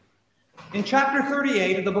In chapter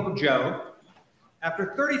 38 of the book of Job,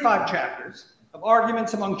 after 35 chapters of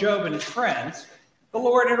arguments among Job and his friends, the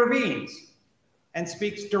Lord intervenes and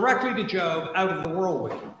speaks directly to Job out of the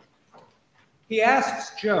whirlwind. He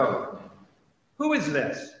asks Job, "Who is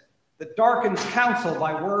this that darkens counsel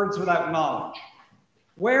by words without knowledge?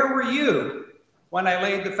 Where were you when I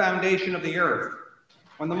laid the foundation of the earth,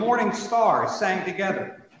 when the morning stars sang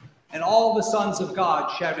together, and all the sons of God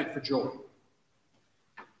shouted for joy?"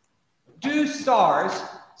 Do stars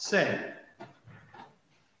sing?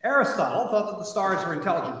 Aristotle thought that the stars were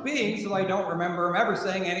intelligent beings, though I don't remember him ever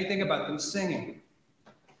saying anything about them singing.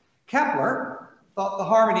 Kepler thought the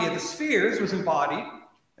harmony of the spheres was embodied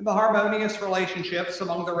in the harmonious relationships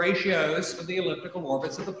among the ratios of the elliptical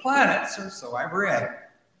orbits of the planets, or so I've read.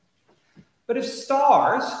 But if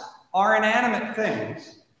stars are inanimate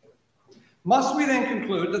things, must we then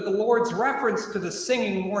conclude that the Lord's reference to the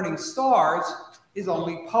singing morning stars is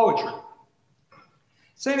only poetry?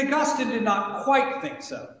 St. Augustine did not quite think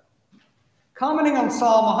so. Commenting on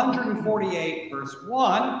Psalm 148, verse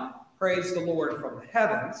 1, praise the Lord from the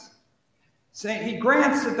heavens, he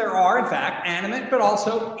grants that there are, in fact, animate but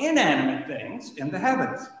also inanimate things in the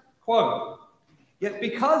heavens. Quote, "Yet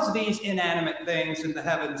because these inanimate things in the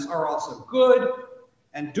heavens are also good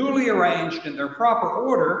and duly arranged in their proper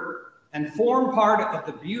order and form part of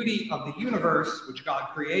the beauty of the universe which God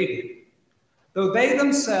created, though they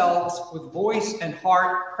themselves with voice and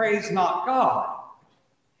heart praise not God,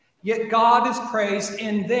 yet God is praised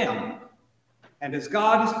in them. And as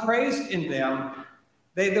God is praised in them,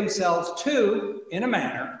 they themselves too, in a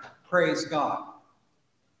manner, praise God."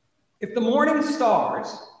 If the morning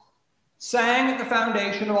stars sang at the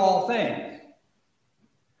foundation of all things,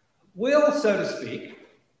 will, so to speak,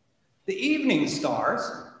 the evening stars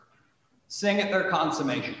sing at their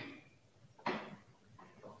consummation?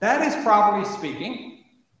 That is, properly speaking,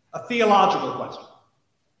 a theological question,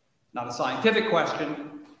 not a scientific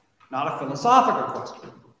question, not a philosophical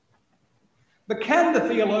question. But can the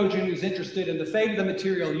theologian who's interested in the fate of the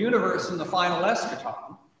material universe and the final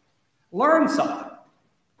eschaton learn something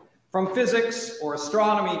from physics or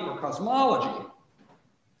astronomy or cosmology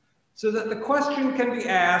so that the question can be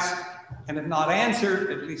asked and, if not answered,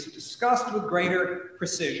 at least discussed with greater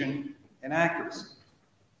precision and accuracy?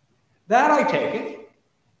 That, I take it,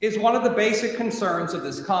 is one of the basic concerns of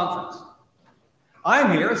this conference.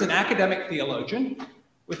 I'm here as an academic theologian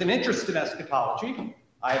with an interest in eschatology.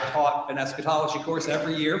 I have taught an eschatology course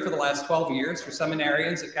every year for the last 12 years for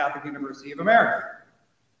seminarians at Catholic University of America.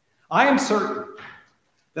 I am certain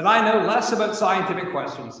that I know less about scientific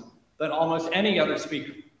questions than almost any other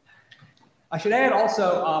speaker. I should add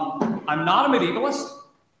also, I'm not a medievalist,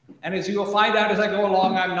 and as you will find out as I go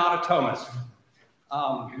along, I'm not a Thomist.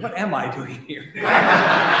 What am I doing here?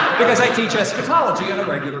 Because I teach eschatology on a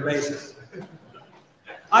regular basis.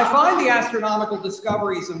 I find the astronomical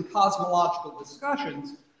discoveries and cosmological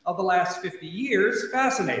discussions of the last 50 years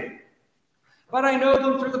fascinating, but I know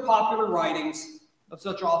them through the popular writings of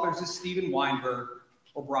such authors as Stephen Weinberg,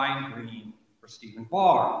 or Brian Greene, or Stephen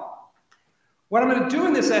Barr. What I'm going to do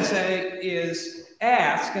in this essay is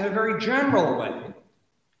ask, in a very general way,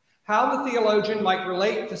 how the theologian might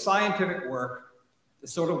relate to scientific work, the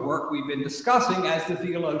sort of work we've been discussing as the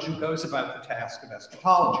theologian goes about the task of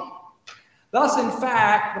eschatology. Thus, in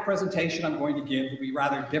fact, the presentation I'm going to give will be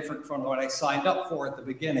rather different from what I signed up for at the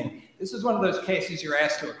beginning. This is one of those cases you're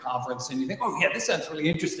asked to a conference and you think, oh yeah, this sounds really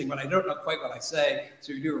interesting, but I don't know quite what I say.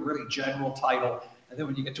 So you do a really general title. And then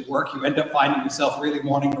when you get to work, you end up finding yourself really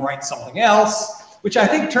wanting to write something else, which I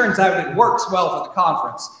think turns out it works well for the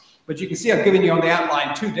conference. But you can see I've given you on the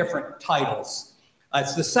outline two different titles.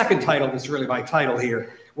 It's the second title that's really my title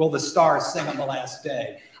here. Will the stars sing on the last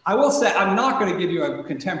day? I will say I'm not going to give you a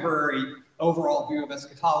contemporary overall view of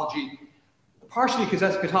eschatology, partially because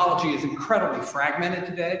eschatology is incredibly fragmented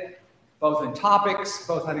today, both in topics,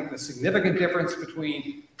 both I think the significant difference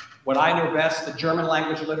between what I know best, the German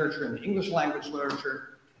language literature and the English language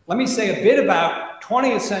literature. Let me say a bit about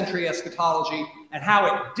 20th century eschatology and how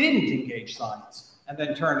it didn't engage science, and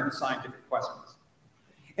then turn to the scientific questions.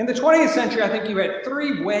 In the 20th century, I think you had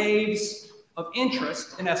three waves of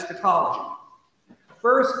interest in eschatology.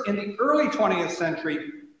 First, in the early 20th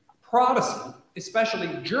century, Protestant, especially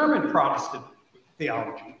German Protestant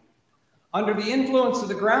theology, under the influence of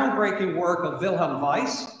the groundbreaking work of Wilhelm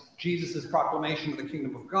Weiss, Jesus' Proclamation of the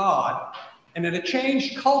Kingdom of God, and in a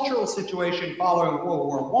changed cultural situation following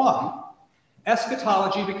World War I,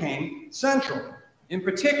 eschatology became central. In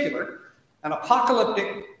particular, an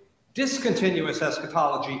apocalyptic, discontinuous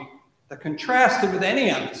eschatology that contrasted with any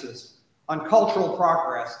emphasis on cultural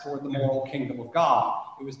progress toward the moral kingdom of God.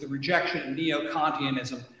 It was the rejection of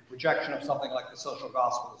neo-Kantianism, rejection of something like the social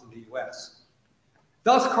gospels in the US.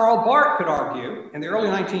 Thus, Karl Barth could argue in the early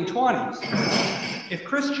 1920s, if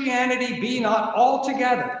Christianity be not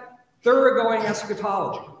altogether thoroughgoing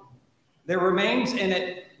eschatology, there remains in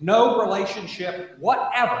it no relationship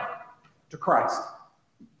whatever to Christ.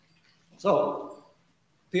 So,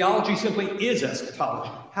 theology simply is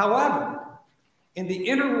eschatology. However, in the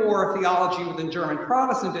interwar of theology within German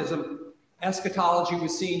Protestantism, eschatology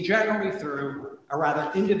was seen generally through a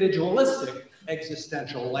rather individualistic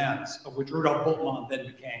existential lens, of which Rudolf Bultmann then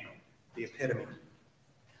became the epitome.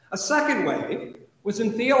 A second wave was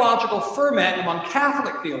in theological ferment among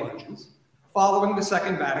Catholic theologians following the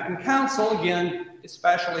Second Vatican Council, again,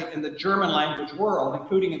 especially in the German language world,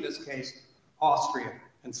 including in this case, Austria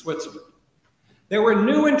and Switzerland. There were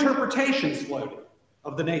new interpretations floating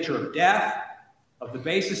of the nature of death, of the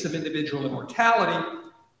basis of individual immortality,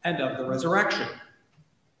 and of the resurrection.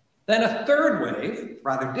 Then a third wave,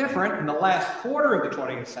 rather different, in the last quarter of the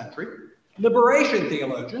 20th century, liberation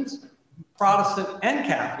theologians, Protestant and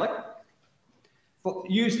Catholic,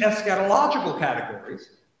 used eschatological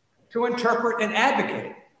categories to interpret and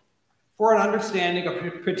advocate for an understanding,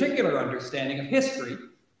 a particular understanding of history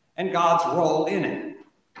and God's role in it.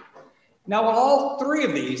 Now, all three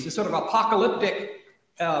of these, the sort of apocalyptic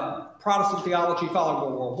Protestant theology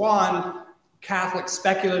following World War I, Catholic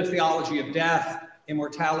speculative theology of death,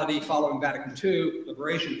 immortality following Vatican II,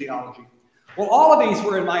 liberation theology. Well, all of these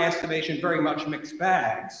were, in my estimation, very much mixed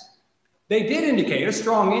bags. They did indicate a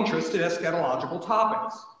strong interest in eschatological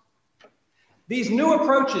topics. These new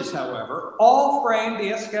approaches, however, all framed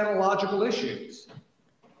the eschatological issues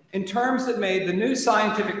in terms that made the new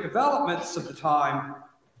scientific developments of the time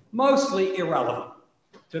mostly irrelevant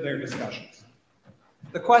to their discussions.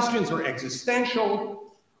 The questions were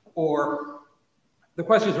existential or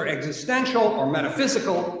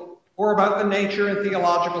metaphysical, or about the nature and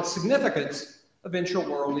theological significance of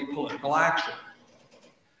intraworldly political action.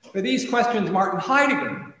 For these questions, Martin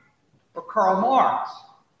Heidegger or Karl Marx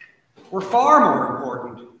were far more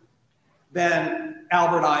important than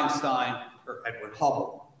Albert Einstein or Edward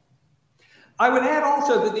Hubble. I would add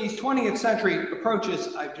also that these 20th century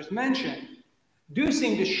approaches I've just mentioned do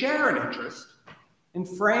seem to share an interest in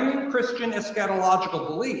framing Christian eschatological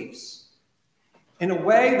beliefs in a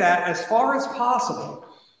way that, as far as possible,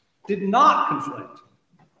 did not conflict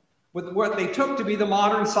with what they took to be the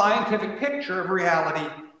modern scientific picture of reality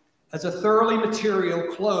as a thoroughly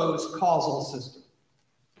material, closed causal system.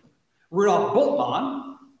 Rudolf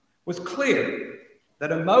Bultmann was clear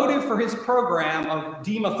that a motive for his program of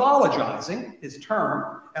demythologizing, his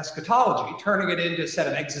term, eschatology, turning it into a set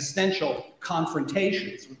of existential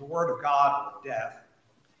confrontations with the Word of God or death,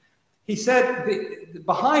 he said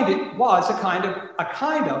behind it was a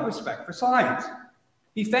kind of respect for science.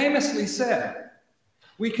 He famously said,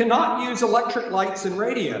 "We cannot use electric lights and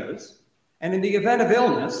radios, and in the event of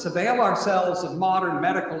illness, avail ourselves of modern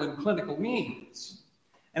medical and clinical means,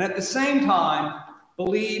 and at the same time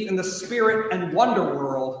believe in the spirit and wonder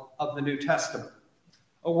world of the New Testament,"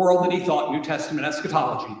 a world that he thought New Testament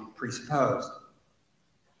eschatology presupposed.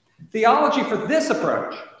 Theology for this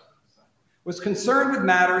approach was concerned with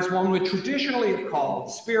matters one would traditionally have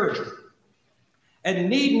called spiritual, and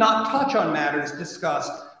need not touch on matters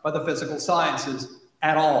discussed by the physical sciences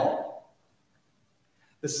at all.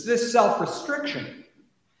 This self-restriction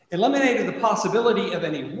eliminated the possibility of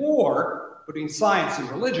any war between science and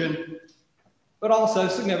religion, but also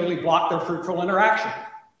significantly blocked their fruitful interaction.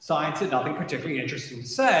 Science had nothing particularly interesting to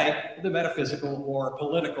say with the metaphysical or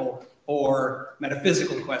political or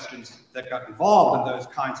metaphysical questions that got involved in those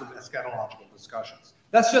kinds of eschatological discussions.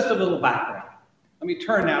 That's just a little background. Let me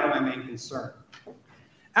turn now to my main concern.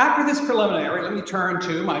 After this preliminary, let me turn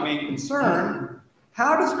to my main concern.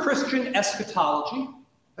 How does Christian eschatology,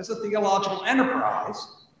 as a theological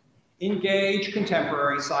enterprise, engage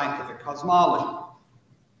contemporary scientific cosmology?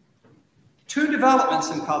 Two developments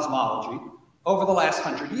in cosmology over the last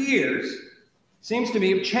 100 years seems to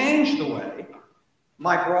me have changed the way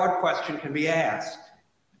my broad question can be asked.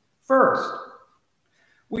 First,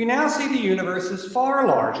 we now see the universe as far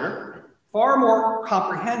larger, far more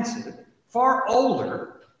comprehensive, far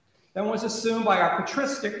older than was assumed by our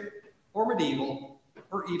patristic or medieval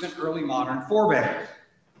or even early modern forebears.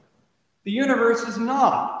 The universe is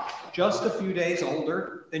not just a few days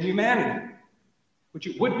older than humanity, which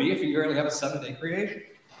it would be if you barely have a 7-day creation,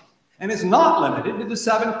 and is not limited to the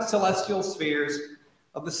 7 celestial spheres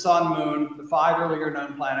of the sun, moon, the 5 earlier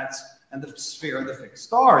known planets, and the sphere of the fixed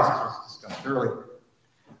stars, as was discussed earlier.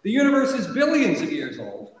 The universe is billions of years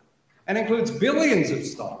old and includes billions of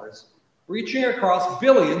stars reaching across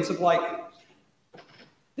billions of light years.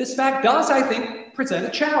 This fact does, I think, present a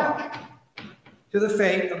challenge to the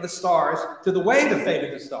fate of the stars, to the way the fate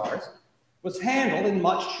of the stars was handled in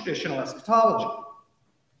much traditional eschatology.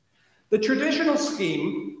 The traditional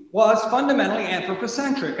scheme was fundamentally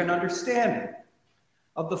anthropocentric in understanding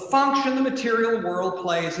of the function the material world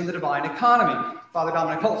plays in the divine economy. Father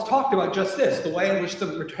Dominic Holtz talked about just this, the way in which the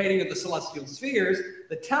rotating of the celestial spheres,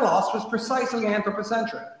 the telos, was precisely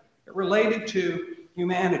anthropocentric. It related to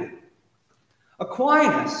humanity.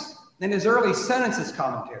 Aquinas, in his early sentences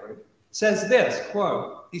commentary, says this,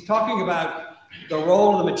 quote, he's talking about the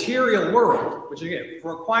role of the material world, which again,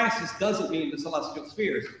 for Aquinas, this doesn't mean the celestial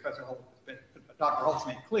spheres, as Professor Holtz, Dr. Holtz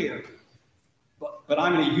made clear, but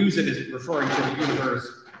I'm going to use it as referring to the universe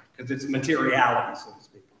because it's materiality, so to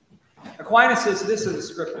speak. Aquinas says this in the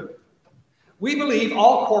scriptum: we believe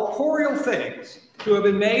all corporeal things to have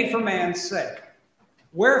been made for man's sake.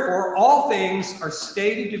 Wherefore, all things are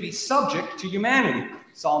stated to be subject to humanity.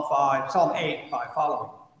 Psalm 8, 5 following.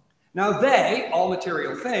 Now they, all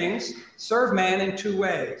material things, serve man in two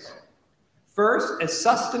ways. First, as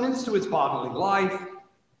sustenance to his bodily life.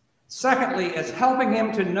 Secondly, as helping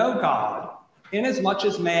him to know God, inasmuch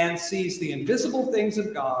as man sees the invisible things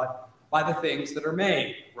of God by the things that are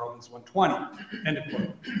made. Romans 1:20. End of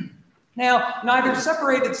quote. Now, neither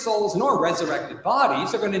separated souls nor resurrected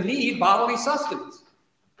bodies are going to need bodily sustenance.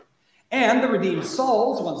 And the redeemed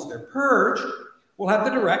souls, once they're purged, will have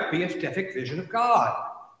the direct beatific vision of God.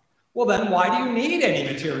 Well, then why do you need any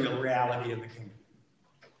material reality in the kingdom?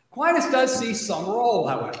 Aquinas does see some role,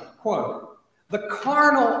 however. Quote, the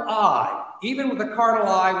carnal eye, even with the carnal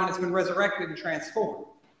eye when it's been resurrected and transformed,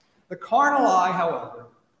 the carnal eye, however,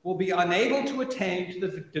 will be unable to attain to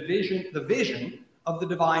the vision of the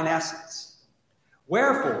divine essence.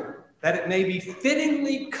 Wherefore, that it may be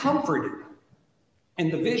fittingly comforted in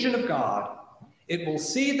the vision of God, it will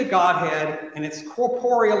see the Godhead in its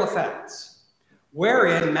corporeal effects,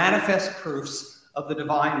 wherein manifest proofs of the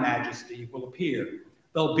divine majesty will appear.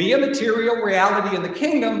 There'll be a material reality in the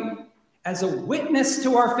kingdom as a witness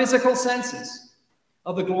to our physical senses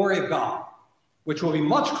of the glory of God, which will be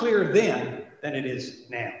much clearer then than it is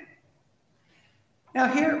now. Now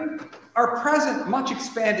here, our present much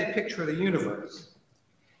expanded picture of the universe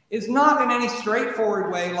is not in any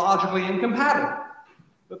straightforward way logically incompatible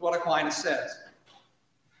with what Aquinas says.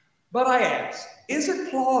 But I ask, is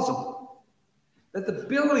it plausible that the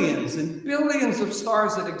billions and billions of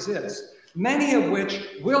stars that exist, many of which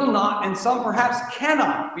will not and some perhaps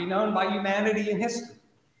cannot be known by humanity in history,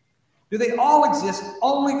 do they all exist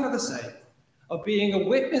only for the sake of being a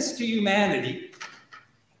witness to humanity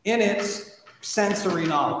in its sensory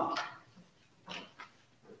knowledge?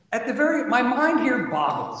 My mind here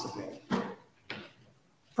boggles a bit.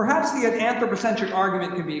 Perhaps the anthropocentric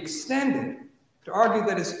argument can be extended to argue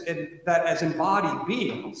that as embodied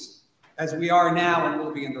beings, as we are now and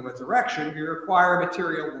will be in the resurrection, we require a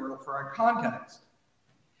material world for our context.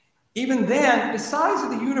 Even then, the size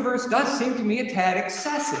of the universe does seem to me a tad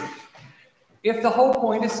excessive, if the whole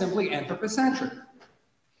point is simply anthropocentric.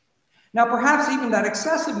 Now, perhaps even that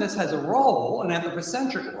excessiveness has a role, an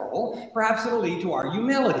anthropocentric role. Perhaps it'll lead to our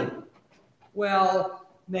humility. Well,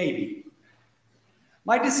 maybe.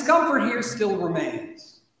 My discomfort here still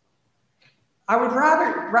remains. I would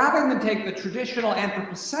rather than take the traditional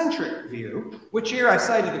anthropocentric view, which here I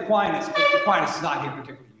cited Aquinas, but Aquinas is not here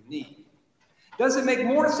particularly unique. Does it make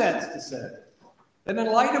more sense to say that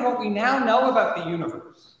in light of what we now know about the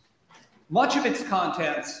universe, much of its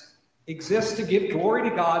contents exists to give glory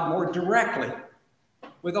to God more directly,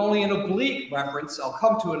 with only an oblique reference, I'll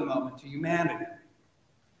come to in a moment, to humanity?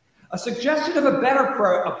 A suggestion of a better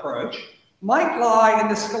approach might lie in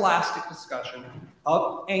the scholastic discussion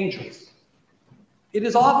of angels. It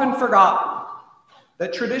is often forgotten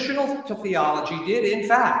that traditional theology did, in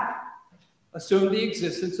fact, assume the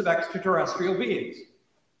existence of extraterrestrial beings,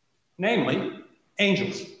 namely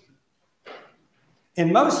angels.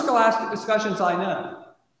 In most scholastic discussions I know,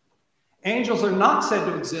 angels are not said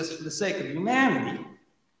to exist for the sake of humanity,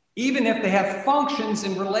 even if they have functions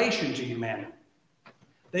in relation to humanity.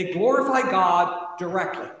 They glorify God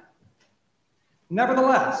directly.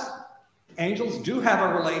 Nevertheless, angels do have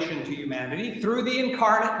a relation to humanity through the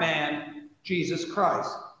incarnate man, Jesus Christ.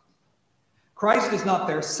 Christ is not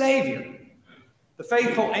their savior. The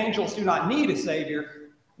faithful angels do not need a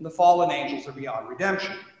savior, and the fallen angels are beyond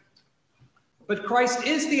redemption. But Christ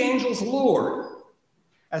is the angels' Lord,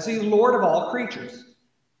 as he is Lord of all creatures.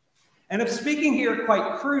 And if speaking here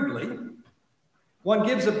quite crudely, one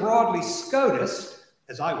gives a broadly Scotist,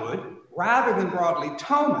 as I would, rather than broadly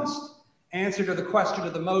Thomist, answer to the question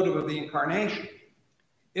of the motive of the incarnation.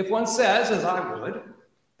 If one says, as I would,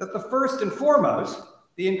 that the first and foremost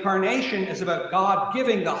the incarnation is about God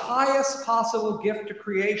giving the highest possible gift to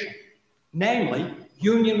creation, namely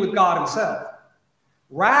union with God himself,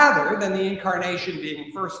 rather than the incarnation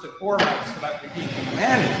being first and foremost about redeeming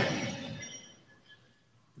humanity,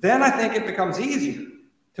 then I think it becomes easier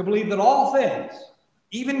to believe that all things,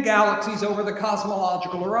 even galaxies over the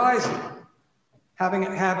cosmological horizon, have an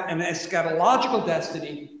eschatological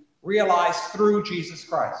destiny realized through Jesus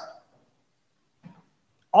Christ.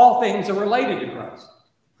 All things are related to Christ.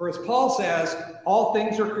 For as Paul says, all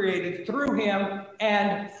things are created through him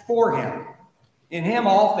and for him. In him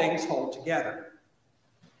all things hold together.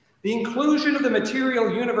 The inclusion of the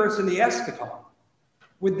material universe in the eschaton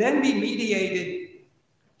would then be mediated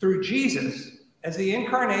through Jesus as the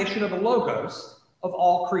incarnation of the Logos of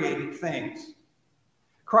all created things.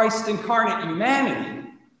 Christ's incarnate humanity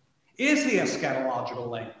is the eschatological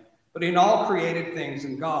link between all created things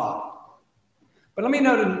and God. But let me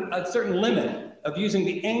note a certain limit of using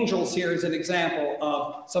the angels here as an example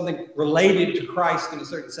of something related to Christ in a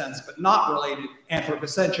certain sense, but not related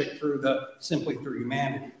anthropocentric simply through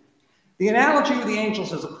humanity. The analogy with the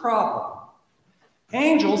angels is a problem.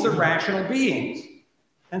 Angels are rational beings,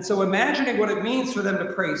 and so imagining what it means for them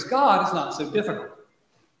to praise God is not so difficult.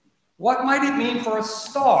 What might it mean for a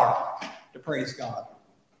star to praise God?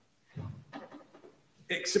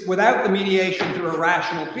 Except without the mediation through a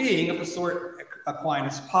rational being of the sort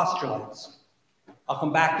Aquinas postulates. I'll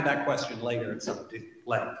come back to that question later at some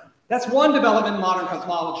length. That's one development in modern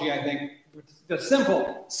cosmology, I think, the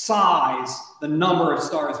simple size, the number of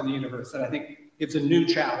stars in the universe, that I think gives a new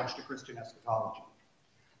challenge to Christian eschatology.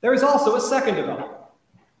 There is also a second development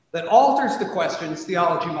that alters the questions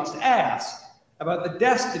theology must ask about the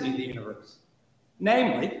destiny of the universe,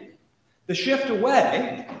 namely, the shift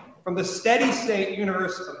away from the steady-state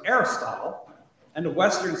universe of Aristotle and of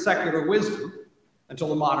Western secular wisdom until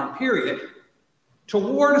the modern period,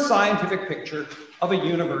 toward a scientific picture of a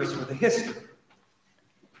universe with a history.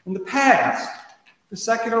 In the past, the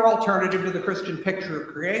secular alternative to the Christian picture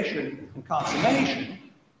of creation and consummation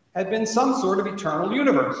had been some sort of eternal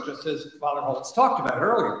universe, just as Father Holtz talked about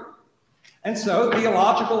earlier. And so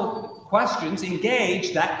theological questions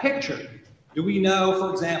engage that picture. Do we know,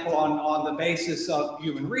 for example, on the basis of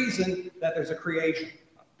human reason, that there's a creation?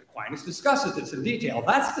 Aquinas discusses this in detail.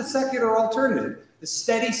 That's the secular alternative, the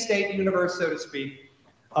steady state universe, so to speak,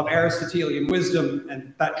 of Aristotelian wisdom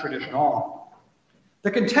and that tradition on.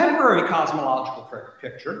 The contemporary cosmological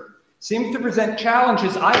picture seems to present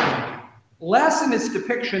challenges, I think, less in its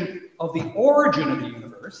depiction of the origin of the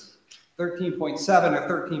universe, 13.7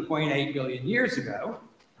 or 13.8 billion years ago.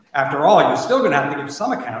 After all, you're still going to have to give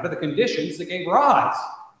some account of the conditions that gave rise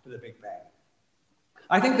to the Big Bang.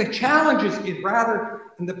 I think the challenge is rather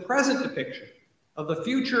in the present depiction of the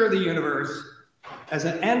future of the universe as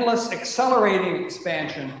an endless accelerating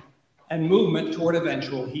expansion and movement toward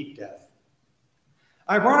eventual heat death.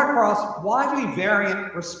 I've run across widely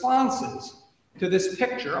variant responses to this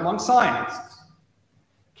picture among scientists.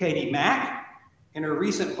 Katie Mack, in her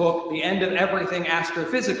recent book, The End of Everything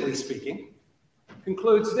Astrophysically Speaking,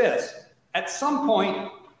 concludes this: at some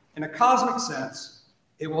point, in a cosmic sense,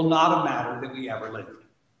 it will not have mattered that we ever lived.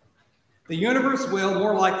 The universe will,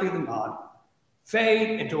 more likely than not,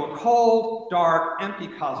 fade into a cold, dark, empty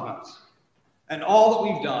cosmos, and all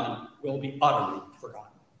that we've done will be utterly forgotten.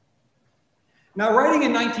 Now, writing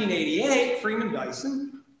in 1988, Freeman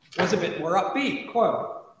Dyson was a bit more upbeat,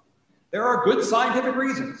 quote, "There are good scientific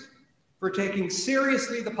reasons for taking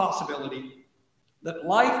seriously the possibility that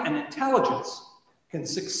life and intelligence can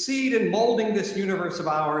succeed in molding this universe of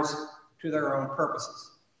ours to their own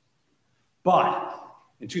purposes." But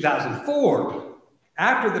in 2004,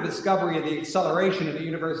 after the discovery of the acceleration of the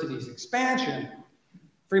university's expansion,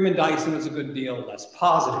 Freeman Dyson was a good deal less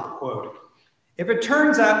positive, quote, "If it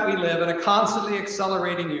turns out we live in a constantly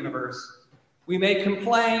accelerating universe, we may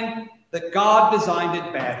complain that God designed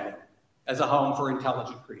it badly as a home for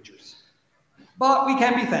intelligent creatures. But we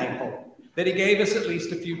can be thankful that he gave us at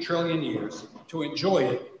least a few trillion years to enjoy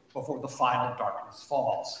it before the final darkness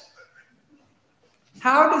falls."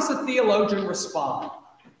 How does the theologian respond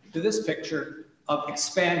to this picture of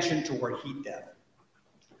expansion toward heat death?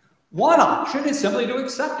 One option is simply to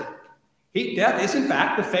accept it. Heat death is, in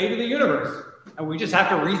fact, the fate of the universe, and we just have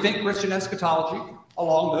to rethink Christian eschatology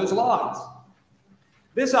along those lines.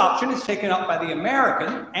 This option is taken up by the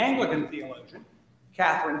American Anglican theologian,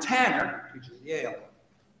 Catherine Tanner, who teaches at Yale.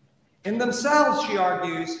 In themselves, she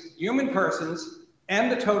argues, human persons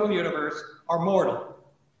and the total universe are mortal.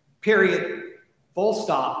 Period. Full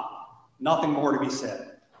stop. Nothing more to be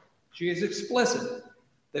said. She is explicit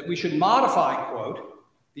that we should modify, quote,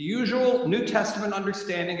 "the usual New Testament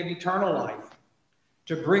understanding of eternal life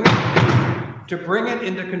to bring it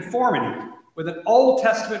into conformity with an Old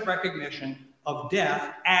Testament recognition of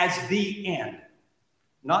death as the end,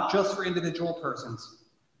 not just for individual persons,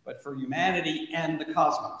 but for humanity and the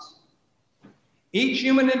cosmos. Each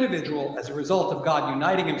human individual, as a result of God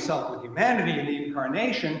uniting himself with humanity in the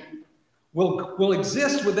incarnation, will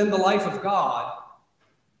exist within the life of God,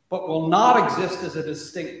 but will not exist as a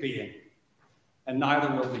distinct being, and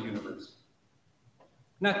neither will the universe.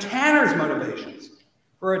 Now, Tanner's motivations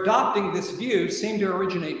for adopting this view seem to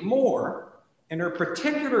originate more in her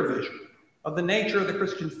particular vision of the nature of the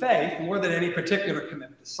Christian faith more than any particular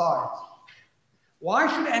commitment to science. Why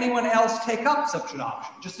should anyone else take up such an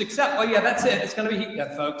option? Just accept, well, yeah, that's it. It's going to be heat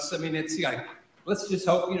death, folks. I mean, it's, yeah, let's just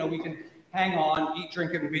hope, we can hang on, eat,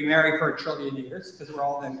 drink, and be merry for 1 trillion years, because we're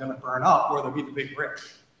all then going to burn up, or there'll be the big rip,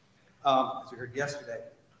 as we heard yesterday.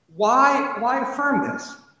 Why affirm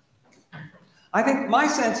this? I think my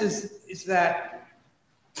sense is that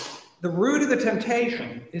the root of the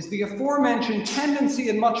temptation is the aforementioned tendency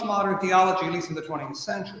in much modern theology, at least in the 20th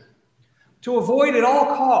century, to avoid at all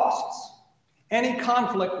costs any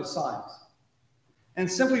conflict with science, and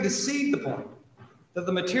simply to cede the point that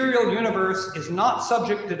the material universe is not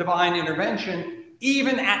subject to divine intervention,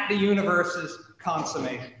 even at the universe's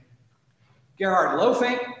consummation. Gerhard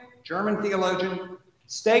Lofink, German theologian,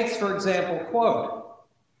 states, for example, quote,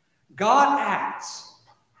 "God acts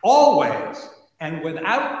always and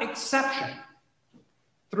without exception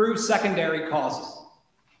through secondary causes."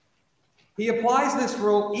 He applies this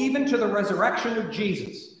rule even to the resurrection of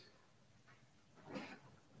Jesus,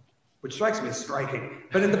 which strikes me as striking.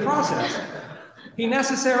 But in the process, he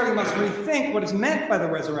necessarily must rethink what is meant by the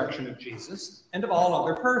resurrection of Jesus and of all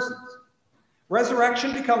other persons.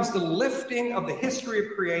 Resurrection becomes the lifting of the history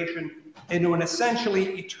of creation into an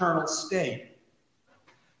essentially eternal state.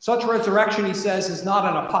 Such resurrection, he says, is not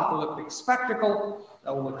an apocalyptic spectacle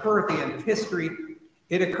that will occur at the end of history.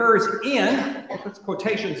 It occurs in, he puts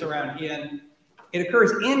quotations around in, it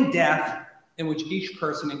occurs in death in which each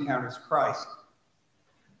person encounters Christ.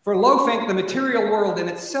 For Lofink, the material world in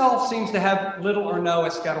itself seems to have little or no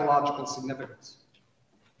eschatological significance.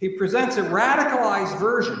 He presents a radicalized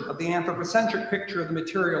version of the anthropocentric picture of the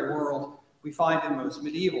material world we find in most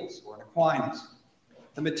medievals, or in Aquinas.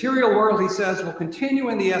 The material world, he says, will continue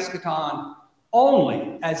in the eschaton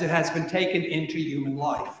only as it has been taken into human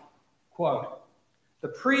life. Quote, "The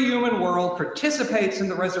pre-human world participates in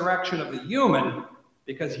the resurrection of the human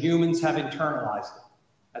because humans have internalized it.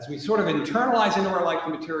 As we sort of internalize into our life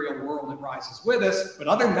the material world, it rises with us, but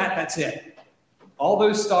other than that, that's it. All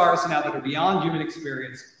those stars now that are beyond human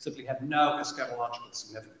experience simply have no eschatological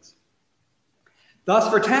significance." Thus,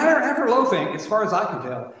 for Tanner and for Lofink, as far as I can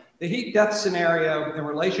tell, the heat death scenario in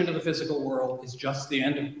relation to the physical world is just the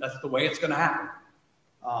end of, that's the way it's going to happen.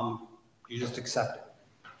 You just accept it.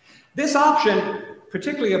 This option,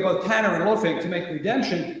 particularly of both Tanner and Lofink, to make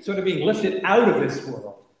redemption sort of being lifted out of this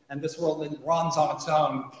world, and this world then runs on its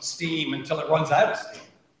own steam until it runs out of steam,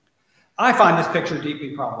 I find this picture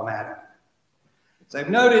deeply problematic. As I've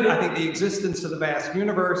noted, I think the existence of the vast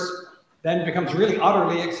universe then becomes really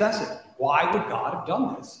utterly excessive. Why would God have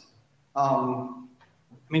done this? I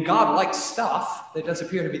mean, God likes stuff. That does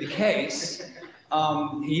appear to be the case.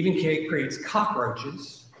 He even creates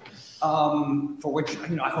cockroaches, for which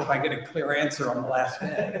I hope I get a clear answer on the last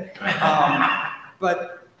day.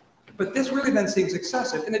 But this really then seems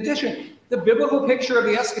excessive. In addition, the biblical picture of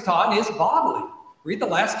the eschaton is bodily. Read the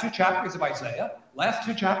last 2 chapters of Isaiah, last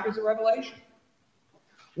 2 chapters of Revelation.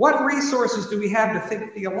 What resources do we have to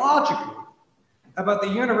think theologically about the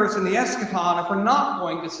universe and the eschaton if we're not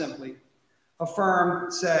going to simply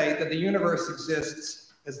affirm, say, that the universe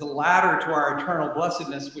exists as the ladder to our eternal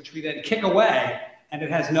blessedness, which we then kick away, and it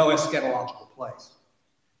has no eschatological place?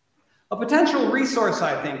 A potential resource,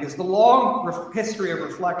 I think, is the long history of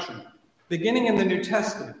reflection, beginning in the New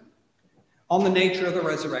Testament, on the nature of the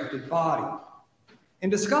resurrected body. In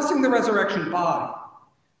discussing the resurrection body,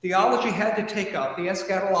 theology had to take up the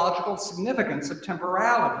eschatological significance of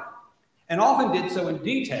temporality, and often did so in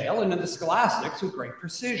detail and in the scholastics with great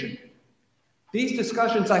precision. These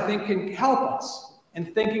discussions, I think, can help us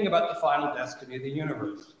in thinking about the final destiny of the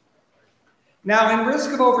universe. Now, in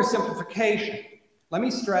risk of oversimplification, let me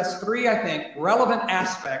stress 3, I think, relevant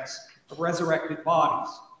aspects of resurrected bodies.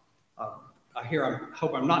 I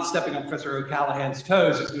hope I'm not stepping on Professor O'Callaghan's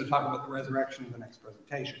toes. He's going to talk about the resurrection in the next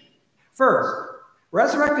presentation. First,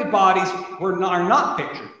 resurrected bodies are not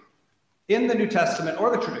pictured in the New Testament or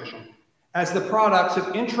the tradition as the products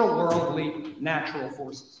of intra-worldly natural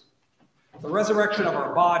forces. The resurrection of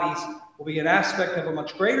our bodies will be an aspect of a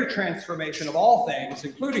much greater transformation of all things,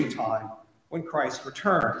 including time, when Christ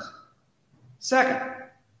returns. Second,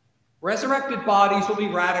 resurrected bodies will be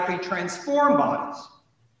radically transformed bodies.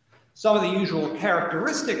 Some of the usual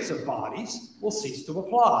characteristics of bodies will cease to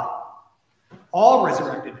apply. All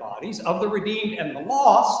resurrected bodies of the redeemed and the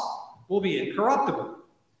lost will be incorruptible.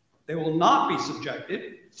 They will not be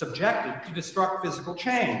subjected to destruct physical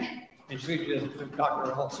change. And as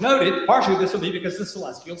Dr. Holtz noted, partially this will be because the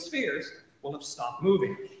celestial spheres will have stopped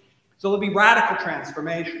moving. So there'll be radical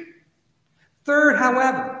transformation. Third,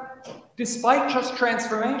 however, despite just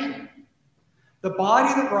transformation, the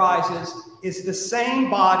body that rises is the same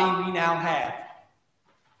body we now have.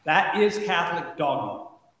 That is Catholic dogma.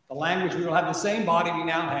 The language we will have the same body we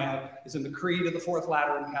now have is in the Creed of the Fourth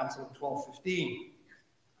Lateran Council of 1215.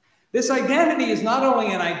 This identity is not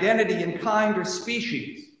only an identity in kind or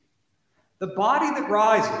species. The body that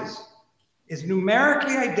rises is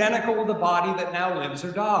numerically identical with the body that now lives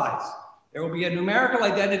or dies. There will be a numerical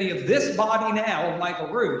identity of this body now of Michael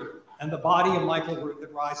Root and the body of Michael Root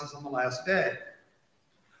that rises on the last day.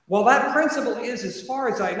 Well, that principle is, as far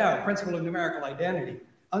as I know, principle of numerical identity,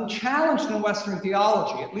 unchallenged in Western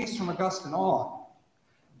theology, at least from Augustine on.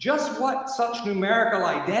 Just what such numerical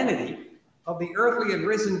identity of the earthly and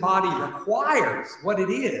risen body requires, what it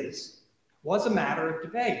is, was a matter of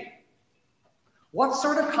debate. What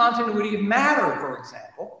sort of continuity of matter, for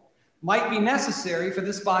example, might be necessary for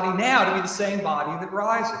this body now to be the same body that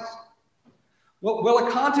rises? Will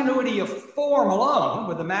a continuity of form alone,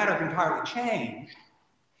 with the matter entirely changed,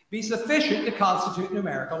 be sufficient to constitute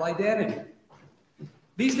numerical identity?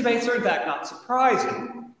 These debates are in fact not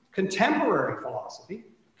surprising. Contemporary philosophy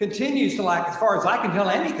continues to lack, as far as I can tell,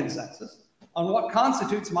 any consensus on what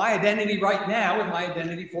constitutes my identity right now with my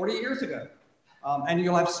identity 40 years ago. And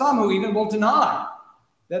you'll have some who even will deny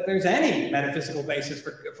that there's any metaphysical basis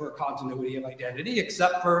for a continuity of identity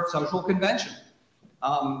except for social convention.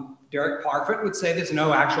 Derek Parfit would say there's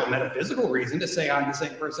no actual metaphysical reason to say I'm the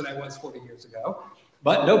same person I was 40 years ago,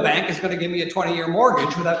 but no bank is going to give me a 20-year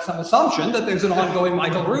mortgage without some assumption that there's an ongoing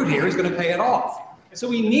Michael Root here who's going to pay it off. So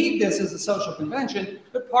we need this as a social convention,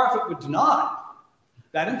 but Parfit would deny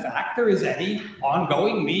that, in fact, there is any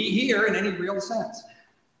ongoing me here in any real sense.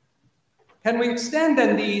 Can we extend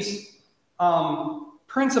then these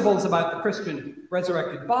principles about the Christian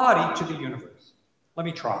resurrected body to the universe? Let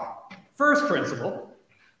me try. First principle,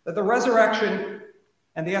 that the resurrection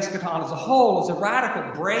and the eschaton as a whole is a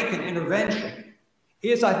radical break and intervention,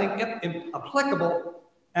 is, I think, applicable,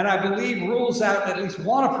 and I believe rules out at least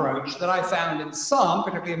one approach that I found in some,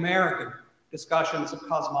 particularly American, discussions of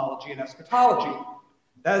cosmology and eschatology.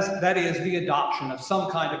 That is the adoption of some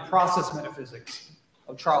kind of process metaphysics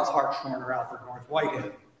of Charles Hartshorne or Alfred North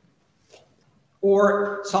Whitehead.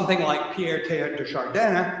 Or something like Pierre Teilhard de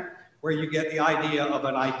Chardin, where you get the idea of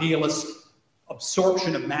an idealist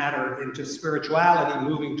absorption of matter into spirituality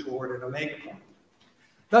moving toward an omega point.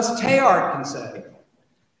 Thus, Teilhard can say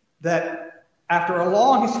that after a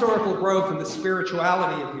long historical growth in the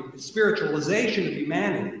spirituality of the spiritualization of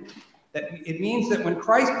humanity, that it means that when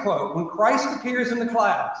Christ, quote, when Christ appears in the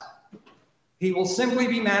clouds, he will simply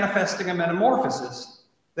be manifesting a metamorphosis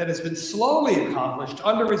that has been slowly accomplished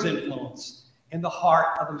under his influence in the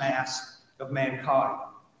heart of the mass of mankind.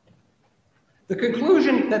 The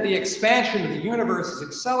conclusion that the expansion of the universe is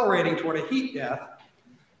accelerating toward a heat death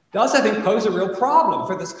does, I think, pose a real problem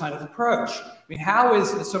for this kind of approach. I mean, how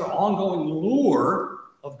is the sort of ongoing lure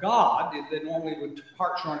of God that normally would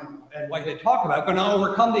Hartshorne and Whitehead talk about going to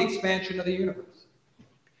overcome the expansion of the universe?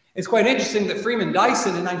 It's quite interesting that Freeman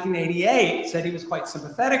Dyson in 1988 said he was quite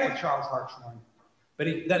sympathetic with Charles Hartshorne, but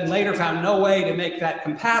he then later found no way to make that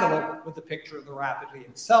compatible with the picture of the rapidly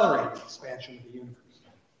accelerating expansion of the universe.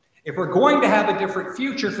 If we're going to have a different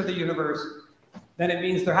future for the universe, then it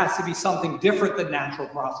means there has to be something different than natural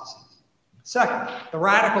processes. Second, the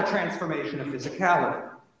radical transformation of physicality.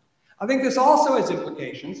 I think this also has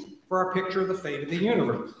implications for our picture of the fate of the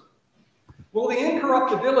universe. Will the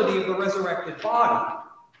incorruptibility of the resurrected body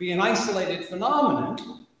be an isolated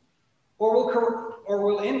phenomenon, or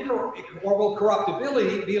will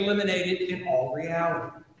corruptibility be eliminated in all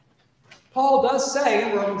reality? Paul does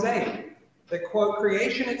say in Romans 8 that, quote,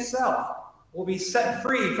 creation itself will be set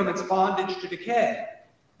free from its bondage to decay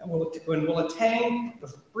and will attain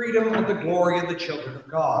the freedom of the glory of the children of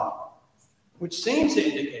God, which seems to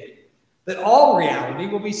indicate that all reality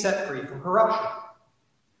will be set free from corruption.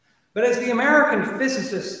 But as the American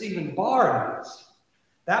physicist Stephen Barr notes,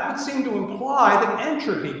 that would seem to imply that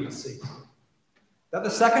entropy will cease, that the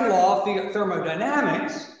second law of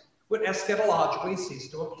thermodynamics would eschatologically cease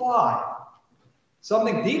to apply,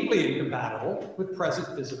 something deeply incompatible with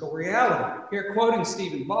present physical reality. Here, quoting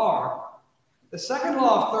Stephen Barr, the second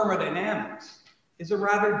law of thermodynamics is a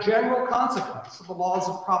rather general consequence of the laws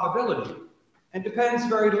of probability and depends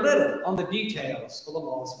very little on the details of the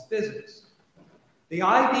laws of physics. The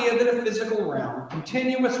idea that a physical realm,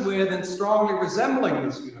 continuous with and strongly resembling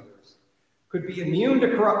this universe, could be immune to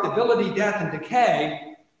corruptibility, death, and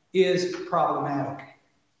decay is problematic.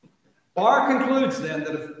 Barr concludes then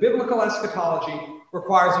that if biblical eschatology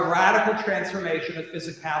requires a radical transformation of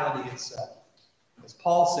physicality itself. As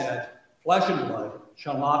Paul said, flesh and blood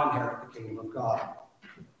shall not inherit the kingdom of God.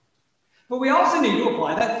 But we also need to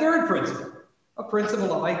apply that third principle, a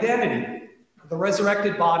principle of identity. The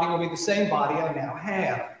resurrected body will be the same body I now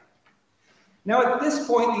have. Now, at this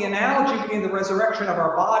point, the analogy between the resurrection of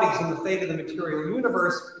our bodies and the fate of the material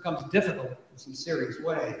universe becomes difficult in some serious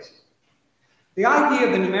ways. The idea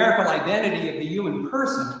of the numerical identity of the human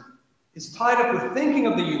person is tied up with thinking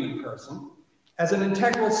of the human person as an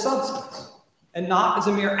integral substance and not as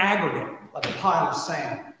a mere aggregate, like a pile of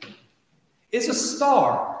sand. Is a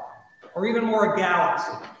star, or even more a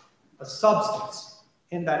galaxy, a substance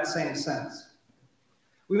in that same sense?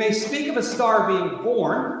 We may speak of a star being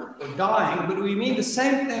born or dying, but we mean the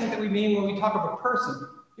same thing that we mean when we talk of a person,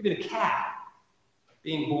 even a cat,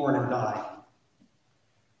 being born and dying.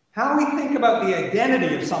 How we think about the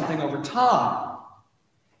identity of something over time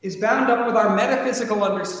is bound up with our metaphysical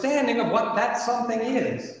understanding of what that something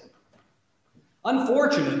is.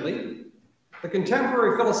 Unfortunately, the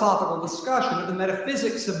contemporary philosophical discussion of the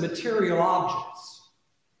metaphysics of material objects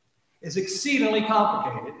is exceedingly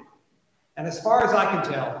complicated, and as far as I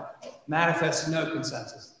can tell, manifests no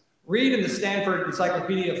consensus. Read in the Stanford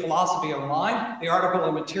Encyclopedia of Philosophy online the article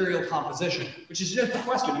on material composition, which is just a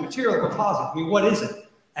question, a material composite. I mean, what is it?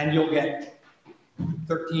 And you'll get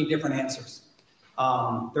 13 different answers.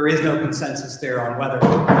 There is no consensus there on whether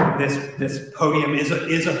this podium is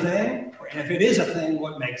a thing, and if it is a thing,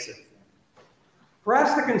 what makes it a thing.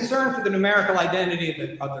 Perhaps the concern for the numerical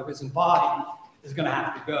identity of the risen body is going to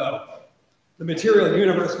have to go. The material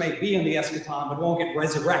universe may be in the eschaton, but won't get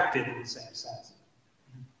resurrected in the same sense.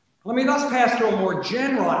 Let me thus pass to a more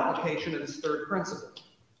general application of this third principle.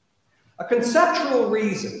 A conceptual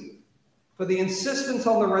reason for the insistence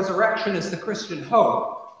on the resurrection as the Christian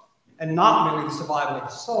hope, and not merely the survival of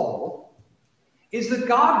the soul, is that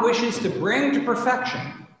God wishes to bring to perfection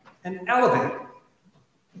and elevate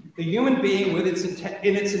the human being in its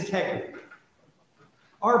integrity.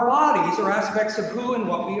 Our bodies are aspects of who and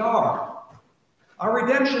what we are. Our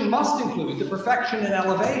redemption must include the perfection and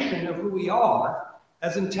elevation of who we are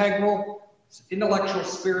as integral, intellectual,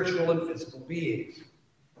 spiritual, and physical beings.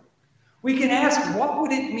 We can ask, what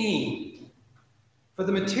would it mean for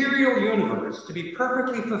the material universe to be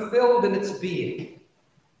perfectly fulfilled in its being,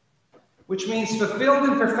 which means fulfilled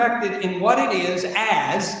and perfected in what it is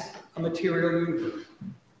as a material universe?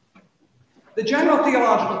 The general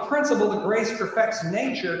theological principle that grace perfects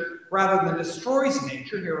nature rather than destroys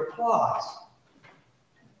nature here applies,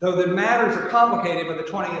 though the matters are complicated by the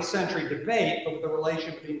 20th century debate over the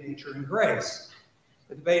relation between nature and grace.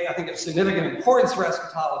 The debate, I think, of significant importance for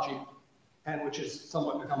eschatology, and which has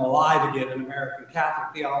somewhat become alive again in American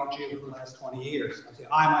Catholic theology over the last 20 years.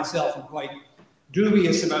 I myself am quite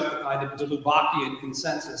dubious about the kind of Lubacian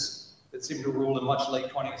consensus that seemed to rule in much late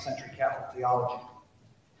 20th century Catholic theology.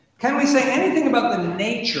 Can we say anything about the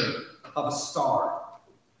nature of a star?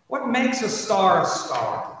 What makes a star a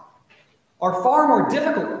star? Or far more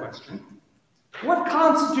difficult question, what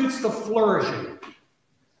constitutes the flourishing,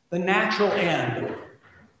 the natural end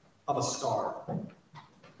of a star?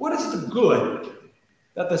 What is the good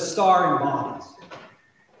that the star embodies?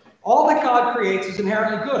 All that God creates is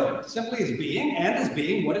inherently good, simply as being, and as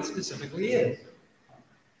being what it specifically is.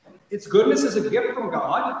 Its goodness is a gift from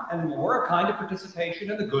God, and more, a kind of participation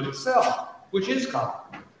in the good itself, which is God.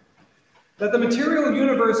 That the material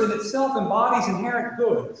universe in itself embodies inherent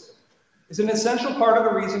goods is an essential part of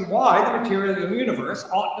the reason why the material universe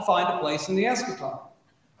ought to find a place in the eschaton.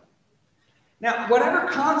 Now, whatever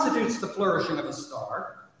constitutes the flourishing of a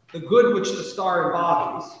star, the good which the star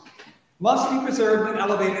embodies, must be preserved and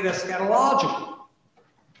elevated eschatologically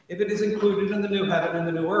if it is included in the new heaven and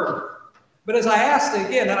the new earth. But as I asked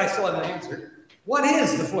again, and I still haven't answered, what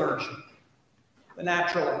is the flourishing? The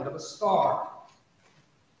natural end of a star.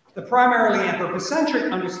 The primarily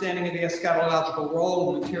anthropocentric understanding of the eschatological role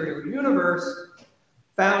of the material universe,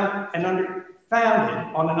 founded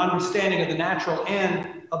on an understanding of the natural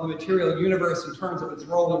end of the material universe in terms of its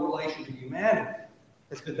role in relation to humanity,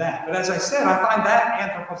 has been that. But as I said, I find that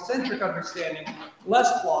anthropocentric understanding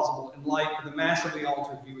less plausible in light of the massively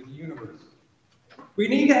altered view of the universe. We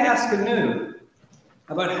need to ask anew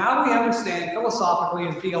about how we understand philosophically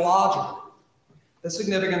and theologically the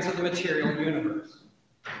significance of the material universe.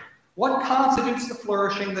 What constitutes the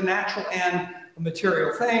flourishing, the natural end of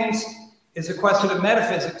material things, is a question of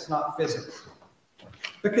metaphysics, not physics.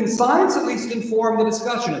 But can science at least inform the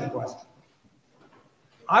discussion of the question?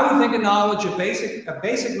 I would think a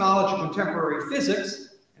basic knowledge of contemporary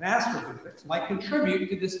physics and astrophysics might contribute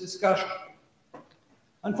to this discussion.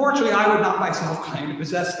 Unfortunately, I would not myself claim to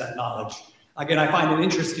possess that knowledge. Again, I find an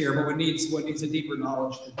interest here, but what needs a deeper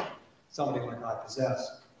knowledge than somebody like I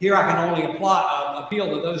possess. Here I can only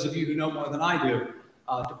appeal to those of you who know more than I do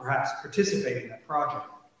to perhaps participate in that project.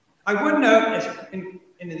 I would note,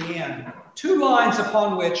 in the end, 2 lines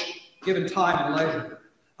upon which, given time and leisure,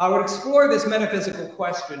 I would explore this metaphysical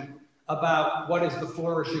question about what is the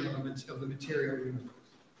flourishing of the material universe.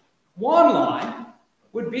 One line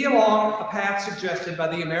would be along a path suggested by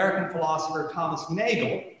the American philosopher Thomas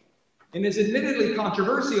Nagel in his admittedly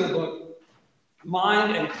controversial book,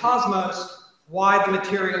 Mind and Cosmos: Why the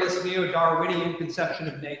Materialist Neo-Darwinian Conception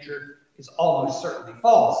of Nature is Almost Certainly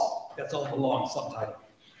False. That's all the long subtitle.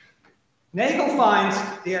 Nagel finds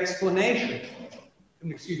explanations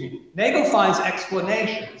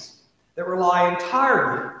that rely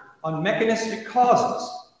entirely on mechanistic causes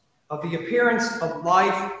of the appearance of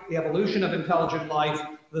life, the evolution of intelligent life,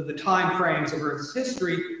 the time frames of Earth's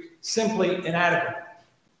history, simply inadequate.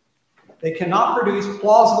 They cannot produce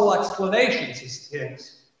plausible explanations, he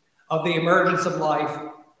thinks, of the emergence of life,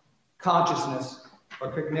 consciousness, or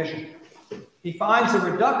cognition. He finds a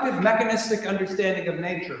reductive mechanistic understanding of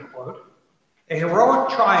nature, quote, a heroic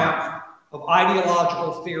triumph of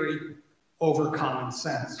ideological theory over common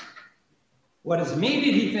sense. What is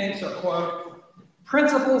needed, he thinks, are, quote,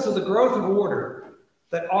 principles of the growth of order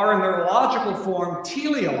that are in their logical form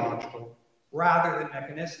teleological rather than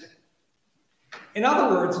mechanistic. In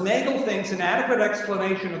other words, Nagel thinks an adequate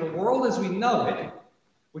explanation of the world as we know it,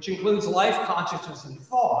 which includes life, consciousness, and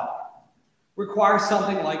thought, requires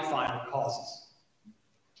something like final causes.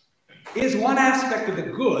 Is one aspect of the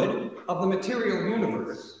good of the material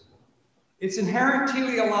universe its inherent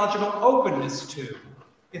teleological openness to,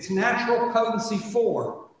 its natural potency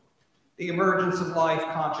for, the emergence of life,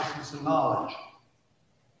 consciousness, and knowledge.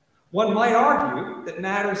 One might argue that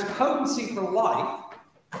matter's potency for life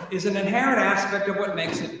is an inherent aspect of what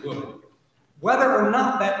makes it good, whether or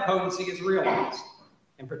not that potency is realized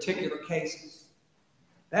in particular cases.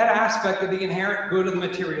 That aspect of the inherent good of the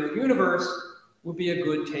material universe would be a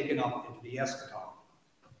good taken up into the eschatology.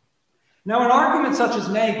 Now, an argument such as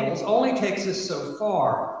Nagel's only takes us so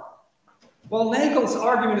far. While Nagel's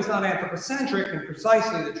argument is not anthropocentric in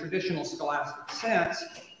precisely the traditional scholastic sense,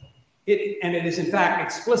 and it is in fact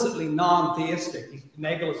explicitly non-theistic.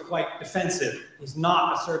 Nagel is quite defensive. He's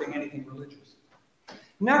not asserting anything religious.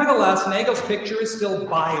 Nevertheless, Nagel's picture is still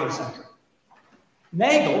biocentric.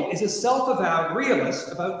 Nagel is a self-avowed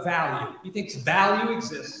realist about value. He thinks value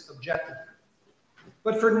exists objectively.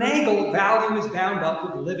 But for Nagel, value is bound up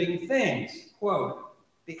with living things. Quote,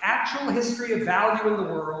 the actual history of value in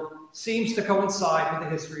the world seems to coincide with the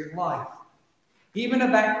history of life. Even a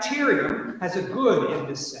bacterium has a good in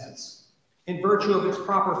this sense, in virtue of its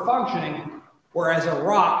proper functioning, whereas a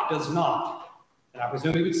rock does not. And I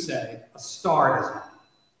presume he would say a star does not.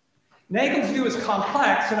 Nagel's view is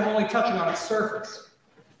complex, and I'm only touching on its surface.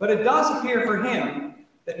 But it does appear for him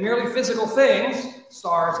that merely physical things,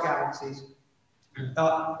 stars, galaxies,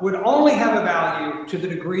 would only have a value to the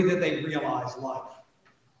degree that they realize life.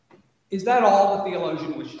 Is that all the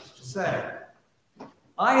theologian wishes to say?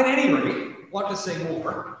 I, at any rate, want to say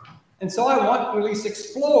more, and so I want to at least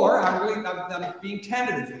explore, I'm being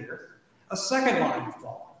tentative here, a second line of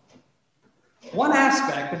thought. One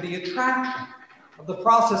aspect of the attraction of the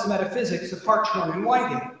process metaphysics of Hartshorne and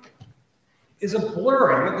Whitehead is a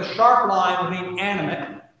blurring of the sharp line between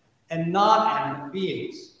animate and non-animate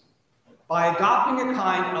beings by adopting a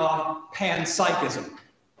kind of panpsychism.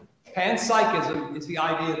 Panpsychism is the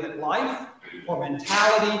idea that life, or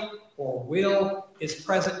mentality, or will is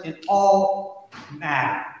present in all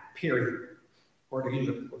matter, period. Or to use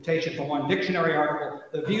a quotation from one dictionary article,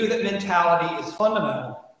 the view that mentality is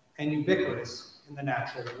fundamental and ubiquitous in the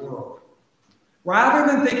natural world. Rather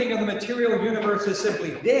than thinking of the material universe as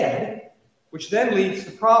simply dead, which then leads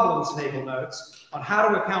to problems, Nagel notes, on how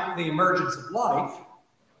to account for the emergence of life,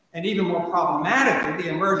 and even more problematically, the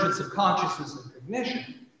emergence of consciousness and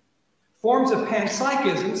cognition, forms of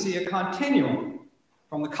panpsychism see a continuum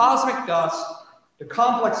from the cosmic dust to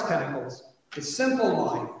complex chemicals to simple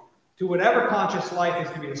life to whatever conscious life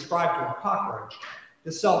is to be ascribed to a cockroach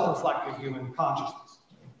to self-reflective human consciousness.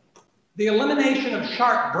 The elimination of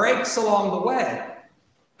sharp breaks along the way,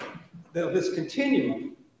 this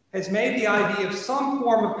continuum, has made the idea of some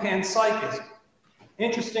form of panpsychism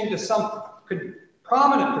interesting to some, could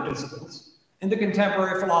prominent participants in the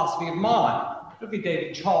contemporary philosophy of mind, particularly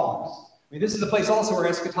David Chalmers. I mean, this is a place also where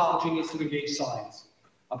eschatology needs to engage science,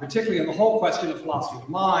 particularly on the whole question of philosophy of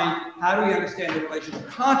mind. How do we understand the relation of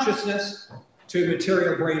consciousness to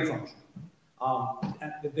material brain function?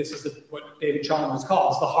 And this is what David Chalmers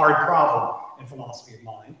calls the hard problem in philosophy of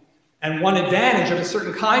mind. And one advantage of a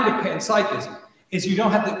certain kind of panpsychism is you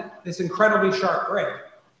don't have this incredibly sharp break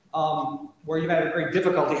where you have a great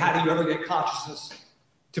difficulty. How do you ever get consciousness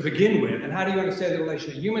to begin with? And how do you understand the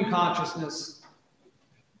relation of human consciousness,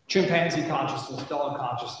 chimpanzee consciousness, dog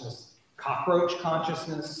consciousness, cockroach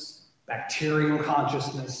consciousness, bacterial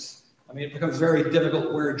consciousness? I mean, it becomes very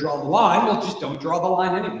difficult where to draw the line. Well, just don't draw the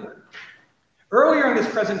line anywhere. Earlier in this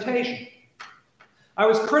presentation, I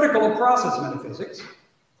was critical of process metaphysics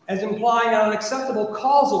as implying an unacceptable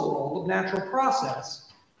causal role of natural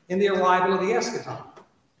process in the arrival of the eschaton.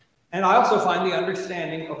 And I also find the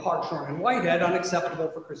understanding of Hartshorne and Whitehead unacceptable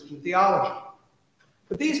for Christian theology.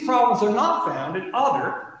 But these problems are not found in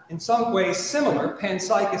other, in some ways similar,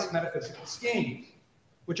 panpsychist metaphysical schemes,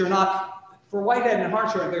 which are not, for Whitehead and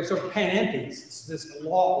Hartshorne, they're sort of panentheisms. This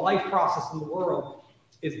life process in the world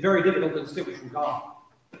is very difficult to distinguish from God.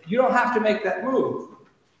 You don't have to make that move.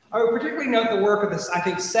 I would particularly note the work of this, I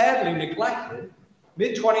think, sadly neglected,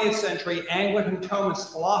 mid-20th century Anglican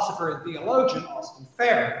Thomist philosopher and theologian, Austin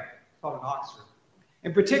Farrer, taught in Oxford.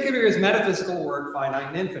 In particular, his metaphysical work, Finite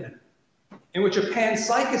and Infinite, in which a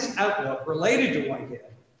panpsychist outlook related to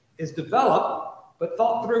Whitehead is developed, but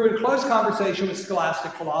thought through in close conversation with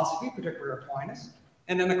scholastic philosophy, particularly Aquinas,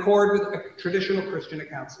 and in accord with traditional Christian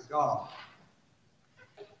accounts of God.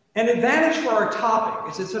 An advantage for our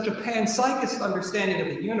topic is that such a panpsychist understanding of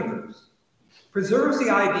the universe preserves the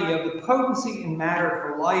idea of the potency in matter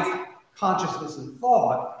for life, consciousness, and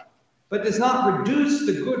thought, but does not reduce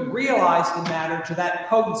the good realized in matter to that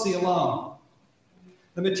potency alone.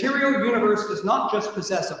 The material universe does not just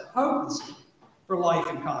possess a potency for life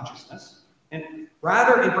and consciousness, and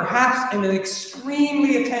rather, and perhaps in an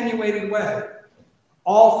extremely attenuated way,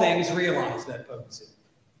 all things realize that potency.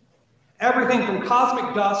 Everything from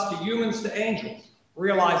cosmic dust to humans to angels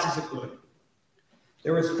realizes a good.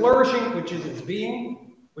 There is flourishing, which is its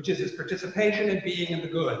being, which is its participation in being in the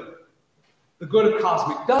good. The good of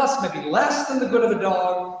cosmic dust may be less than the good of a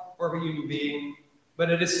dog or of a human being,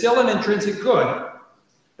 but it is still an intrinsic good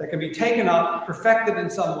that can be taken up, perfected in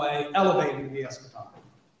some way, elevated in the eschaton.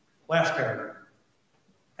 Last paragraph.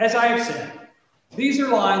 As I have said, these are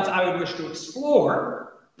lines I would wish to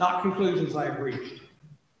explore, not conclusions I have reached.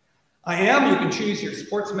 I am, you can choose your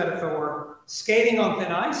sports metaphor, skating on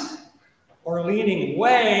thin ice or leaning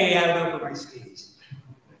way out over my skis.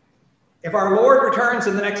 If our Lord returns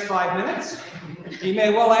in the next 5 minutes, he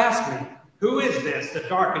may well ask me, who is this that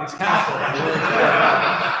darkens castle?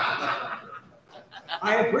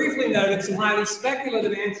 I have briefly noted some highly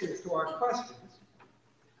speculative answers to our questions.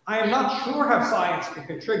 I am not sure how science can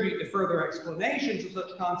contribute to further explanations of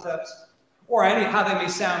such concepts or how they may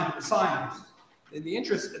sound to the scientists. In the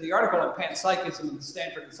interest of the article on panpsychism in the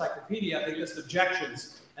Stanford Encyclopedia, they list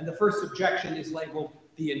objections, and the first objection is labeled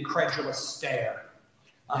the incredulous stare.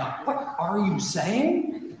 What are you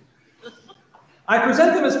saying? I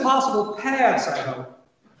present them as possible paths, I hope,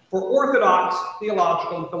 for orthodox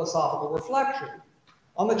theological and philosophical reflection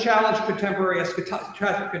on the challenge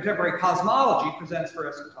contemporary cosmology presents for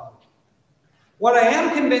eschatology. What I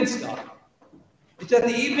am convinced of is that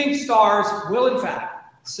the evening stars will, in fact,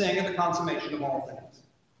 sing at the consummation of all things.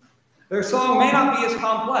 Their song may not be as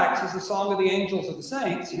complex as the song of the angels or the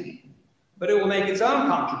saints, but it will make its own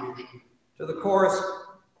contribution to the chorus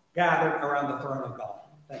gathered around the throne of God.